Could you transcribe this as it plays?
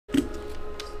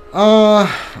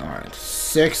Alright.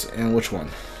 6, and which one?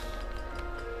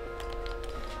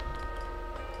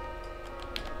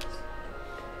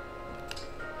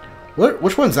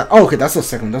 Which one's that? Oh, okay, that's the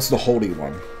second. That's the holy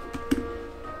one.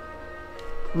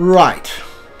 Right.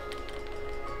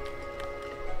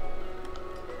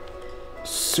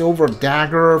 Silver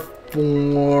dagger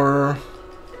for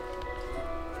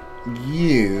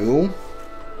you.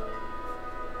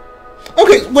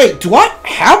 Okay, wait, do I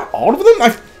have all of them?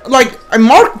 I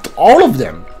marked all of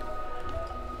them.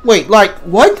 Wait, like,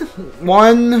 what?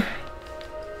 1,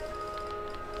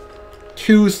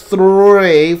 2,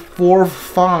 3, 4,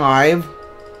 5,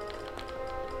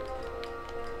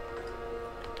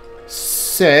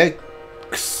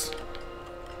 6,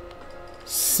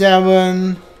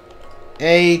 7,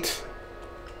 8,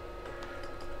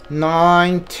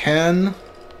 9, 10,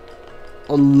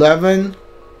 11.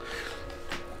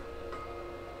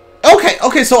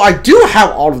 Okay, so I do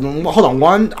have all of them. Hold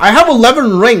on, I have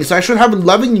 11 rings. So I should have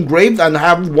 11 engraved and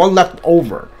have 1 left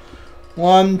over.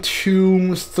 1,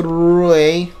 2,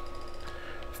 3,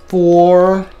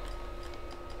 4.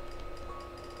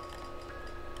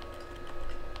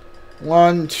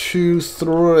 1, 2,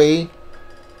 3,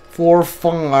 4,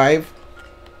 5.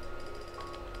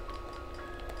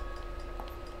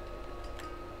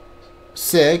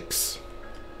 6,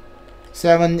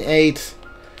 7, 8,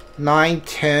 9,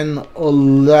 10,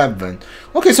 11.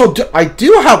 Okay, so I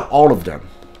do have all of them.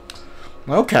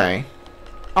 Okay.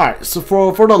 Alright, so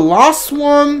for the last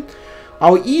one,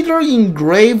 I'll either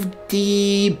engrave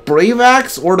the Brave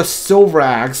Axe or the Silver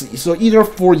Axe. So either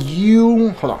for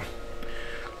you... Hold on.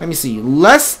 Let me see.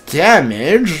 Less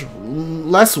damage,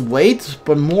 less weight,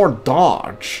 but more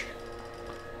dodge.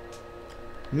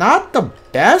 Not the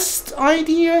best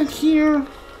idea here.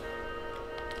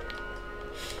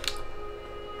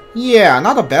 Yeah,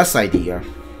 not the best idea.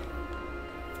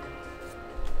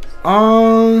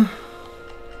 Hold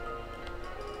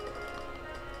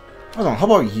on, how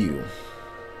about you?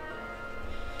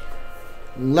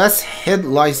 Less hit,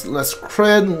 less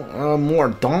crit, more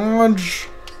dodge.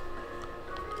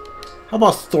 How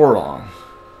about Thoron?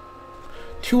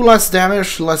 2 less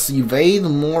damage, less evade,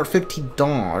 more 50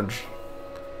 dodge.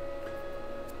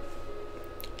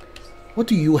 What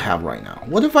do you have right now?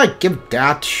 What if I give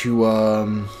that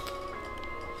to,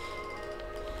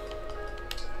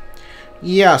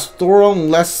 yeah, Thoron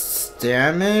less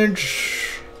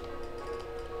damage.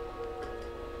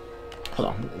 Hold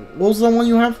on, what was the one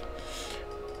you have?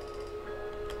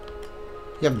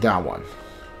 You have that one.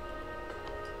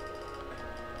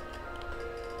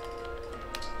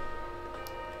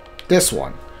 This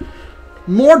one.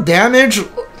 More damage,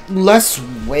 less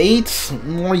weight,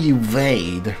 more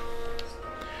evade.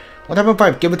 What happens if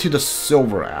I give it to the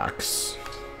Silver Axe?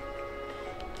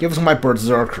 Give it to my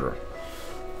Berserker.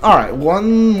 Alright,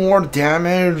 1 more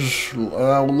damage,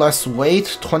 less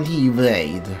weight, 20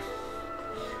 evade.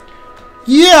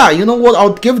 Yeah, you know what?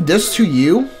 I'll give this to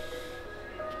you.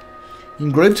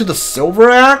 Engrave to the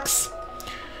Silver Axe.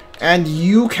 And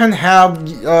you can have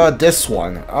this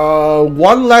one.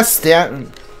 1 less damage.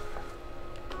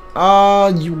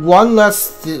 1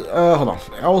 less. Hold on.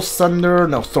 Elsunder.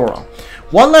 No, Thoron.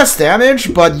 1 less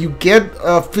damage, but you get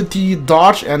 50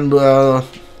 dodge and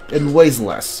it weighs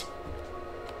less.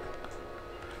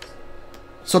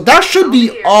 So that should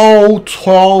be all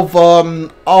 12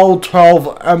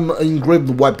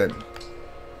 engraved weapon.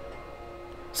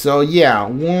 So yeah,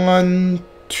 1,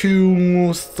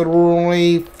 2,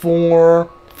 3, 4,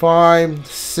 5,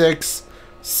 6,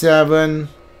 7,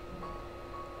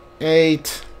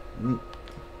 8,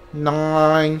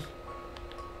 9,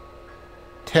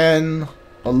 10,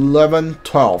 11,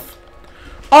 12.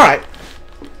 Alright.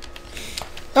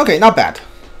 Okay, not bad.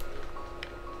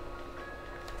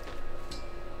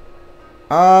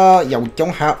 Yeah, we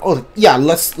don't have... Oh, yeah,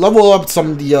 let's level up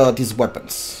some of these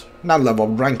weapons. Not level,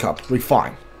 rank up,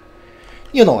 refine.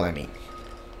 You know what I mean.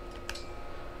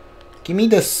 Give me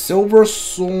the silver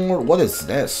sword. What is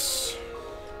this?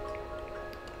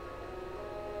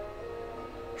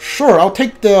 Sure, I'll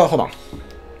take the... Hold on.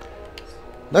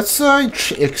 Let's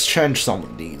exchange some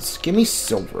of these. Give me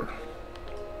silver.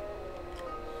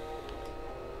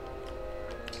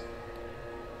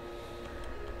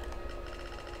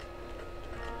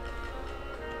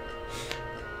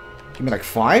 Give me like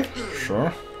 5?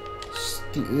 Sure.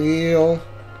 Steel.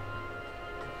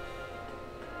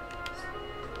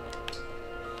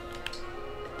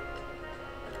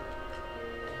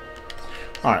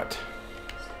 Alright.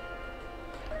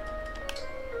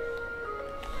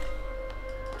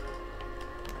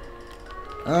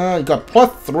 You got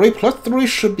 +3. +3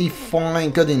 should be fine.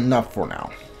 Good enough for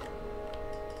now.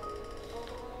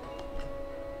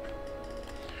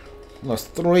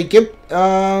 +3.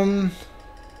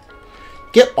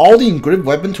 Get all the engraved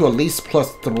weapon to at least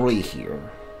 +3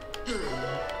 here.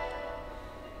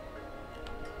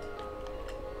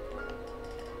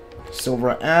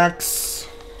 Silver axe.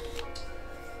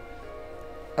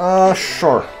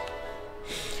 Sure.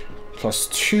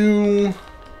 +2.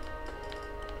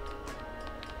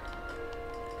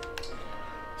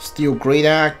 Steel great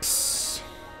axe.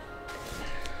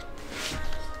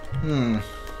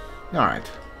 Alright.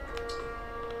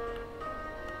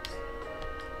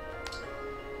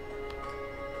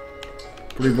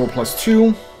 Reroll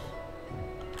 +2.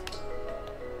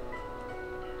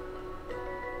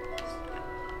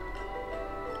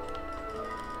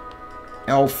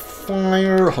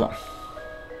 Fire. Hold on.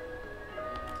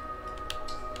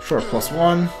 Sure,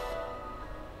 +1.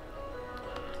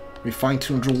 Refine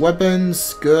 200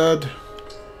 weapons. Good.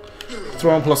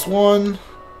 Throw on +1.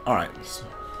 Alright.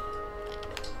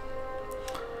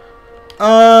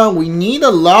 We need a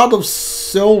lot of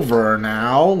silver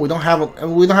now. We don't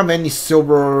have any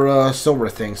silver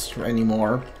things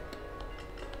anymore,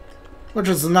 which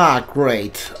is not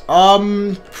great.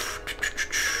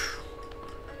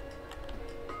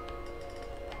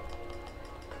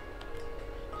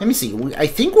 Let me see. I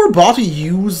think we're about to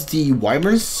use the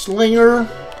Wyvern Slayer.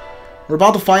 We're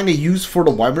about to find a use for the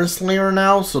Wyvern Slayer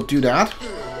now, so do that.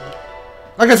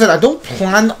 Like I said, I don't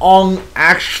plan on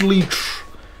actually.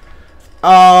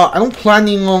 I don't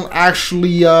planning on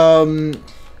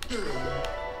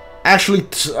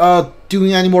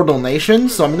doing any more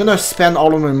donations, so I'm gonna spend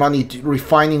all of my money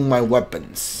refining my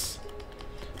weapons.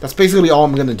 That's basically all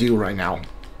I'm gonna do right now.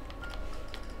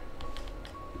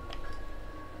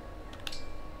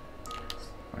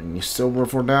 I need silver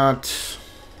for that.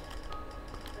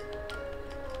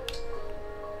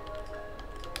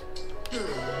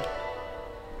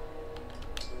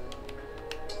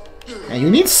 And you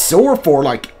need silver for,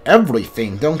 like,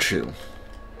 everything, don't you?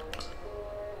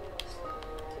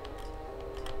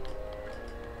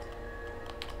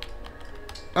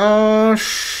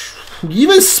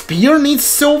 Even spear needs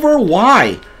silver?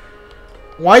 Why?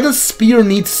 Why does spear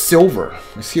need silver?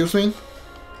 Excuse me?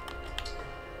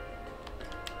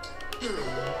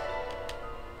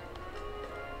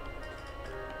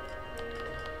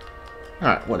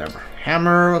 Alright, whatever.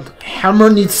 Hammer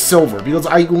needs silver, because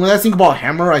when I think about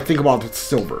hammer, I think about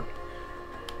silver.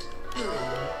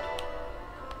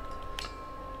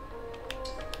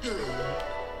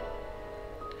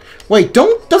 Wait,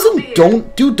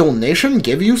 don't do donation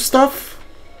give you stuff?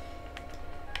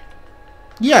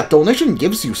 Yeah, donation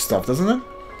gives you stuff, doesn't it?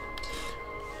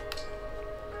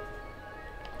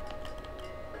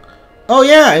 Oh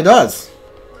yeah, it does.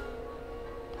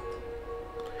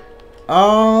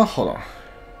 Hold on.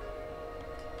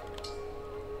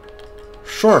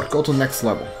 Sure, go to next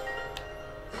level.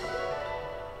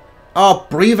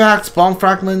 Brave Axe, Bomb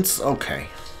Fragments, okay.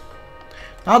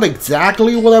 Not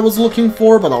exactly what I was looking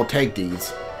for, but I'll take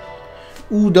these.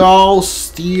 Udall,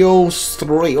 Steel,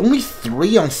 3. Only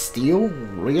 3 on Steel?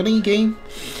 Really, game?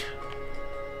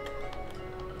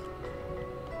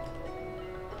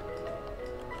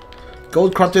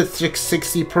 Gold corrupted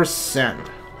 60%.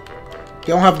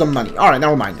 Don't have the money. Alright,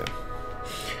 never mind then.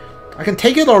 I can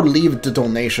take it or leave the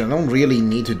donation. I don't really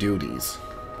need to do these.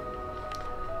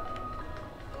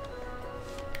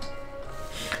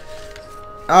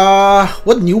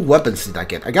 What new weapons did I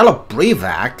get? I got a Brave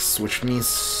Axe, which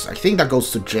means I think that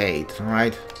goes to Jade,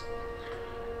 right?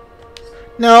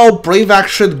 No, Brave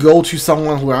Axe should go to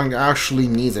someone who actually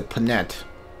needs a Panette.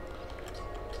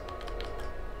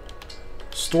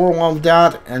 Store one of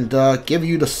that and give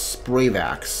you the Brave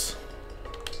Axe.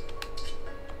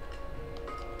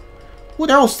 What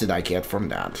else did I get from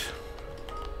that?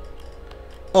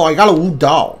 Oh, I got a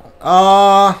Udall.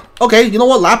 Okay, you know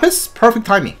what, Lapis? Perfect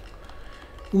timing.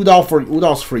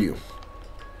 Udall's for you.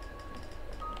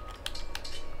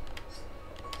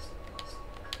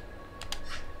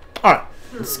 Alright,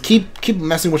 let's keep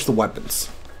messing with the weapons.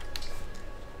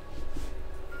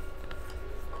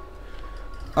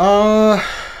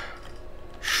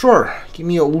 Sure. Give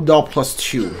me a Udall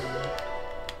 +2.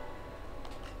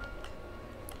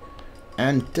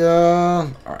 And,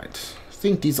 alright. I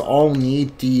think these all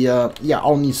need the, yeah,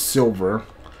 all need silver.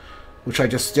 Which I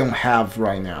just don't have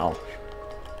right now.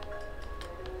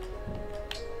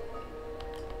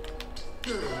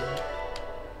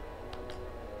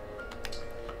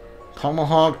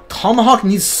 Tomahawk. Tomahawk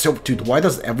needs silver. Dude, why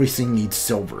does everything need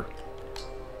silver?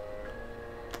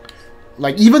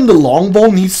 Like, even the longbow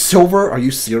needs silver? Are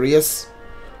you serious?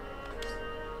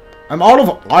 I'm out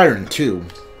of iron, too.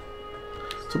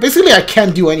 So basically, I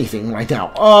can't do anything right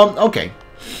now. Okay.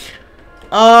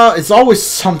 It's always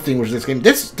something with this game.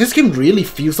 This game really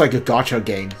feels like a gacha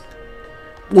game.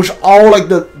 With all like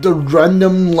the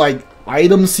random like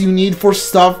items you need for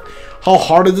stuff. How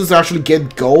hard it is to actually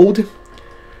get gold.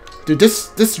 Dude,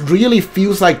 this really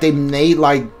feels like they made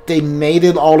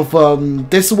it all of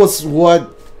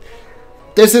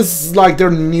this is like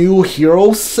their new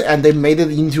heroes and they made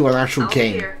it into an actual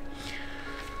game.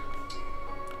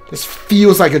 This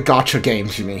feels like a gacha game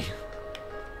to me.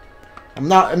 I'm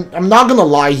not gonna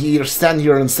lie here, stand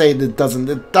here and say that it doesn't.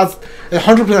 It does. It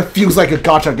 100% feels like a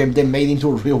gacha game they made into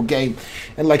a real game,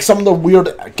 and like some of the weird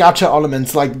gacha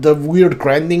elements, like the weird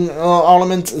grinding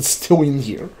elements, is still in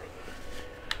here.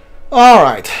 All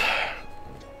right.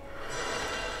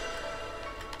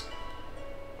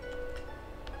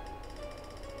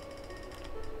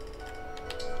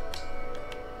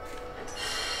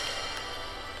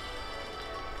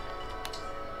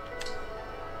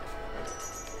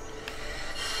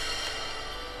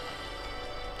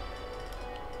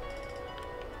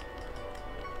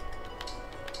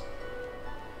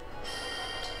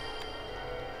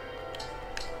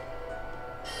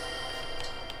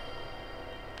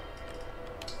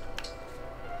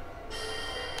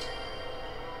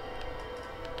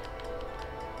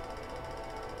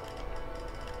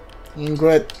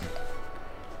 Ingrid.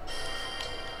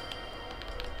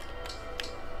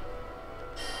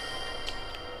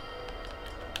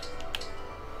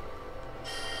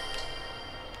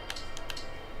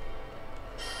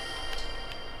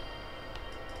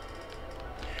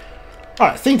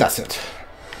 Alright, I think that's it.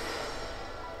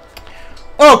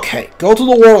 Okay, go to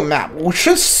the world map. We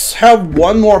should have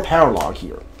one more paralog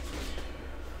here.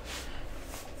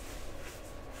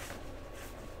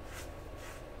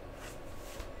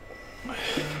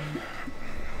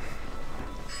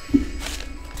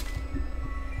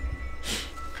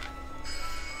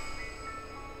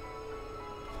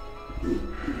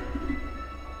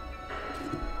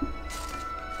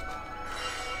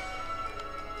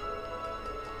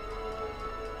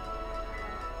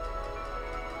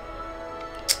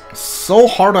 So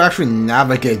hard to actually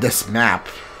navigate this map.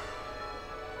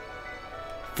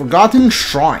 Forgotten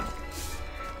Shrine.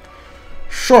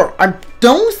 Sure, I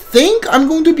don't think I'm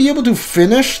going to be able to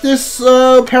finish this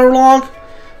paralog.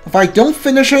 If I don't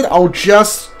finish it, I'll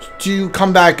just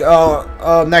come back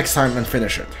next time and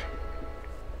finish it.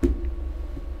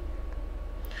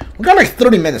 We got like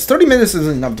 30 minutes. 30 minutes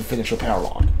isn't enough to finish a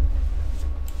paralog.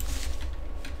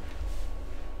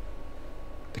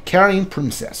 The Carrying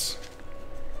Princess.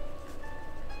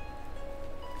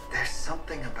 There's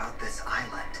something about this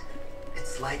island.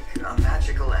 It's like a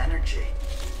magical energy.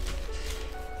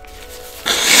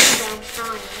 Emblem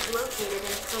Shrine is located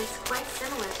in a place quite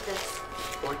similar to this.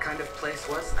 What kind of place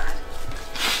was that?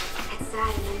 It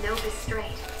sat in the Nova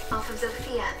Strait, off of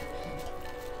Zofia.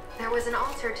 There was an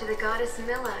altar to the goddess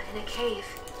Mila in a cave.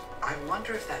 I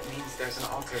wonder if that means there's an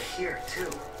altar here, too.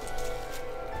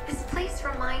 This place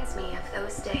reminds me of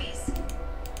those days.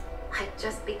 I'd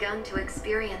just begun to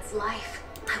experience life.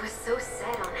 I was so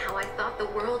set on how I thought the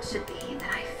world should be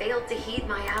that I failed to heed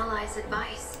my allies'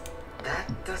 advice.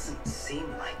 That doesn't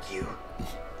seem like you.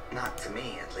 Not to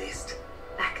me, at least.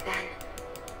 Back then,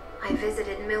 I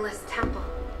visited Mila's temple,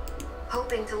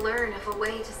 hoping to learn of a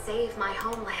way to save my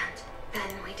homeland. Then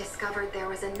we discovered there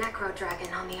was a necro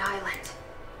dragon on the island.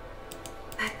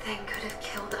 That thing could have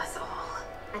killed us all.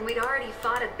 And we'd already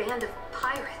fought a band of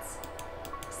pirates.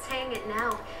 Saying it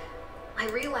now, I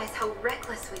realize how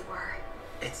reckless we were.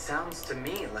 It sounds to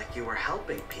me like you were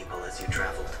helping people as you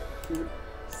traveled.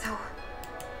 So,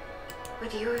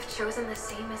 would you have chosen the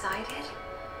same as I did?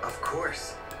 Of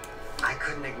course. I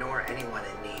couldn't ignore anyone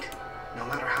in need, no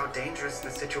matter how dangerous the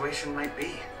situation might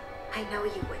be. I know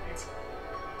you wouldn't.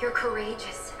 You're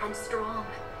courageous and strong.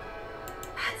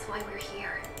 That's why we're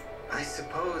here. I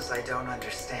suppose I don't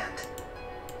understand.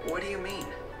 What do you mean?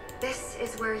 This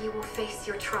is where you will face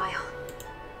your trial.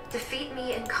 Defeat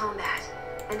me in combat,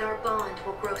 and our bond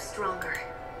will grow stronger.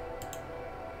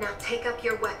 Now take up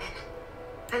your weapon,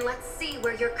 and let's see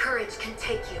where your courage can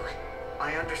take you.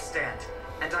 I understand,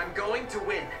 and I'm going to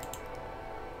win.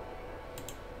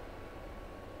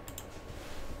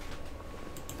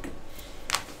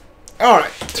 All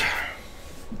right.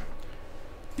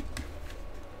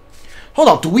 Hold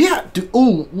on. Do we have?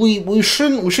 Oh, we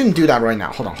shouldn't do that right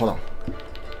now. Hold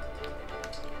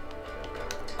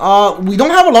on. We don't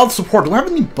have a lot of support. Do we have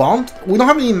any bond? We don't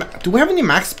have any. Do we have any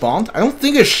max bond? I don't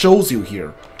think it shows you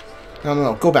here.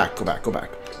 No. Go back.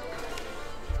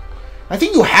 I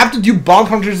think you have to do bond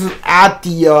hunters at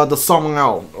the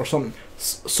Somael or some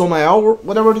Somael or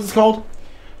whatever it is called.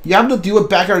 You have to do it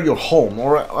back at your home,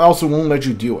 or else it won't let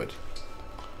you do it.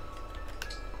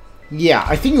 Yeah,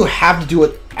 I think you have to do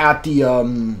it at the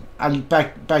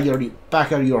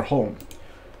back at your home.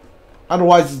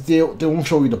 Otherwise, they won't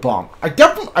show you the bomb. I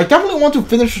definitely want to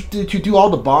finish to do all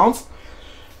the bombs,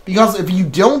 because if you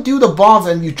don't do the bombs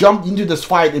and you jump into this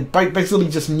fight, it basically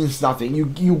just means nothing.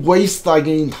 You waste like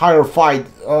an entire fight,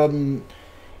 and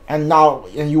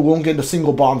you won't get a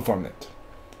single bomb from it.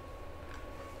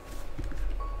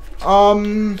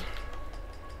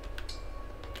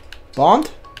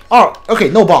 Bond? Oh, okay,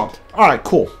 no bond. Alright,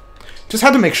 cool. Just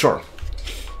had to make sure.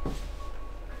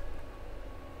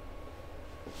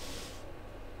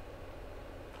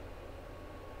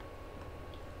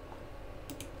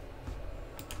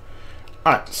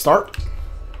 Alright, start.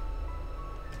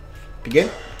 Begin.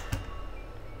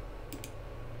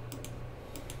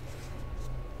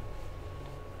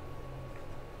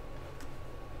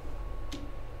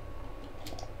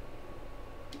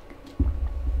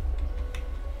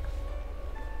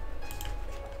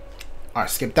 Alright,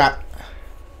 skip that.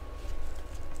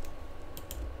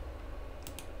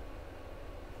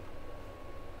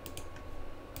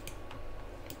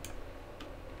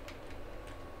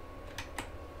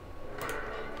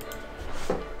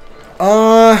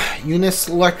 Unit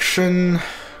selection.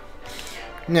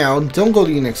 Now, don't go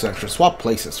to unit selection. Swap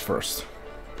places first.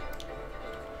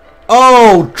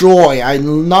 Oh, joy.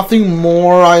 Nothing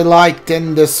more I like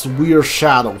than this weird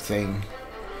shadow thing.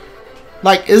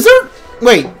 Like, is there...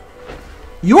 Wait.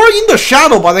 You are in the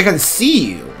shadow, but I can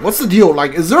see you. What's the deal?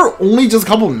 Like, is there only just a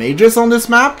couple mages on this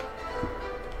map?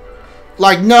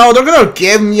 Like, no, they're gonna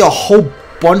give me a whole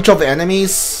bunch of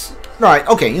enemies. Right,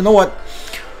 okay, you know what?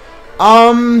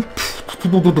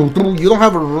 You don't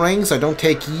have rings, I don't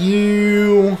take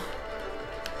you.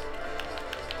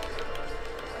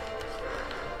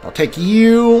 I'll take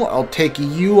you. I'll take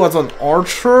you as an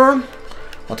archer.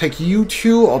 I'll take you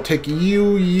too. I'll take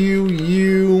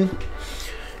you.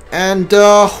 And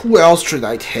who else should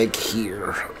I take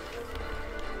here?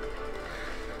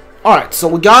 Alright, so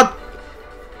we got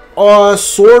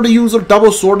sword user,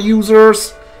 double sword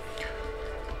users,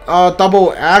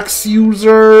 double axe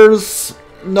users,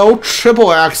 no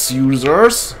triple axe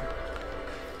users.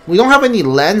 We don't have any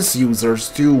lens users,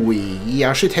 do we?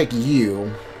 Yeah, I should take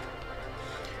you.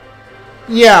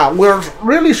 Yeah, we're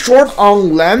really short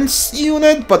on lens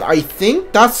unit, but I think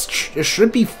it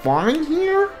should be fine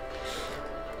here.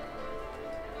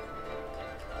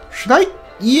 Should I?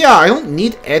 Yeah, I don't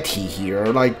need Etty here.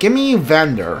 Like, give me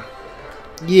vendor.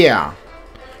 Yeah.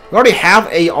 We already have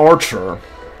a archer.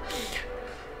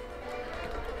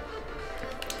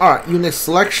 Alright, unit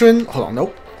selection. Hold on,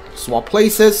 nope. Swap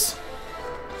places.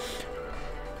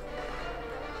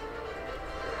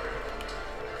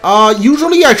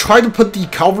 Usually I try to put the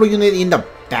cavalry unit in the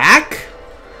back.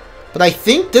 But I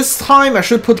think this time I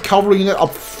should put cavalry unit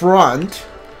up front.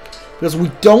 Because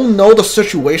we don't know the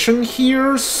situation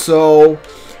here, so...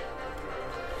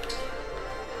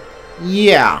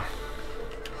 Yeah.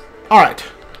 Alright.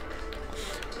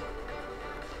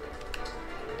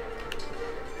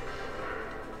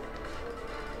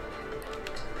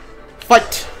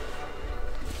 Fight!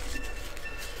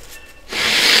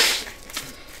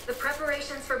 The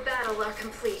preparations for battle are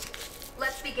complete.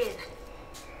 Let's begin.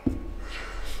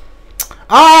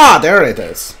 Ah, there it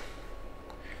is.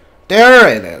 There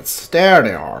it is. There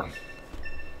they are.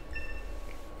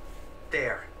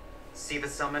 There. See the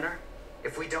summoner?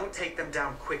 If we don't take them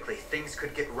down quickly, things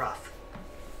could get rough.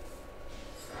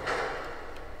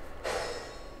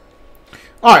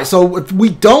 Alright, so if we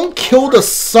don't kill the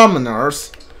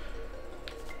summoners,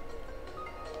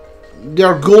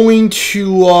 they're going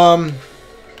to, Alright,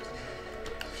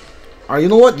 you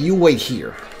know what? You wait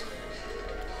here.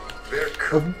 They're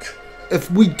cooked. If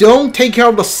we don't take care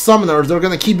of the summoners, they're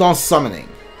gonna keep on summoning.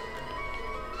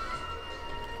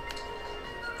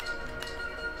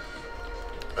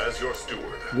 As your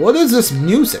steward. What is this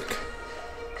music?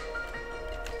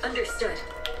 Understood.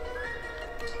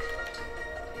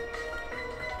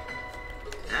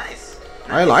 Nice.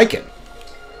 I like it.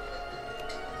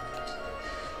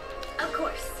 Of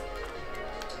course.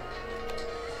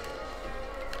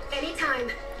 Anytime.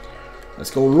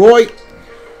 Let's go, Roy.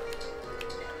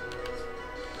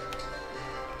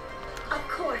 Of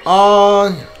course.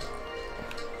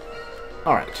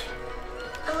 Alright.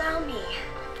 Allow me.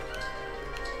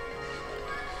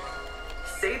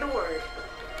 Say the word.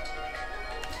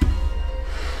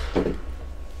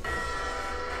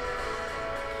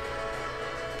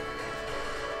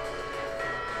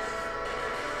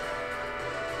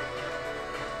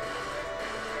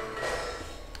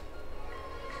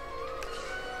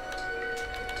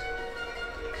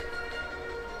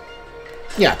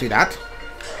 Yeah, do that.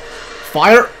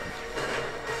 Fire.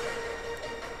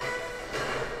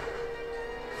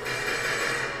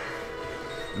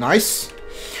 Nice.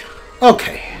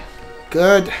 Okay.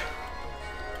 Good.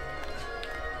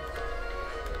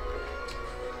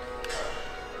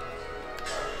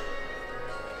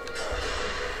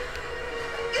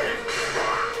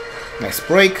 Nice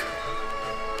break.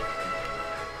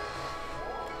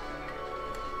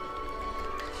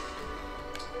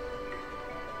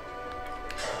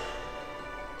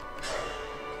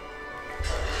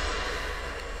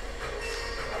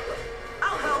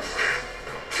 I'll help.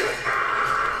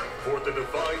 For the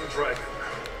divine dragon.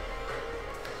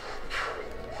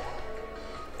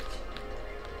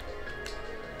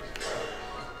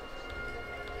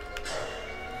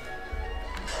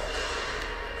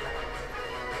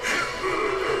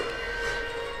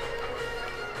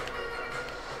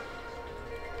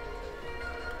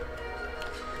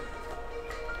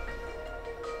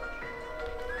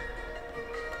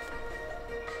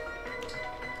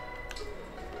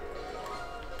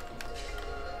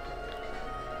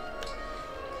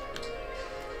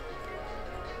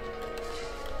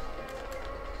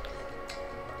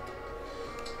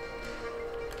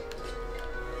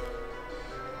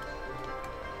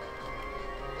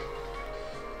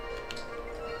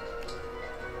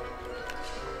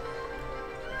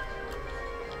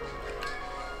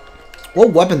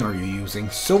 What weapon are you using?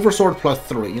 Silver sword plus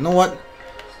 3. You know what?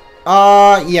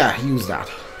 Yeah, use that.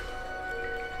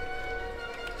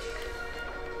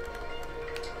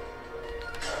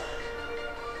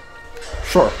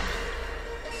 Sure.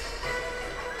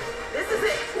 This is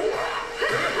it.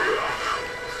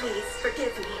 Please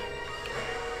forgive me.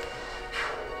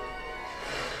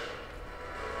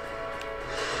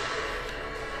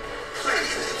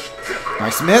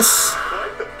 Nice miss.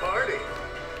 Quite the party.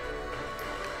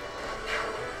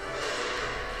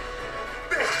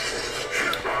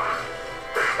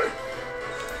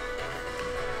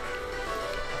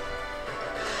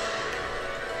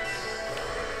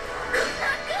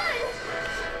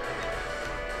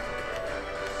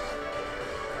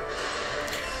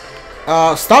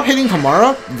 Stop hitting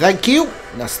Tamara. Thank you.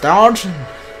 Nostalgia.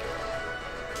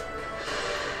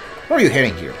 What are you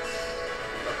hitting here?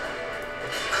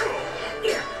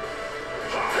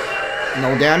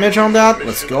 No damage on that.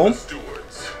 Let's go.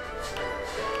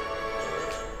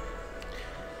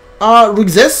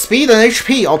 Resist, speed, and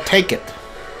HP. I'll take it.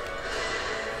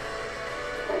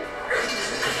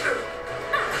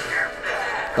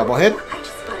 Double hit.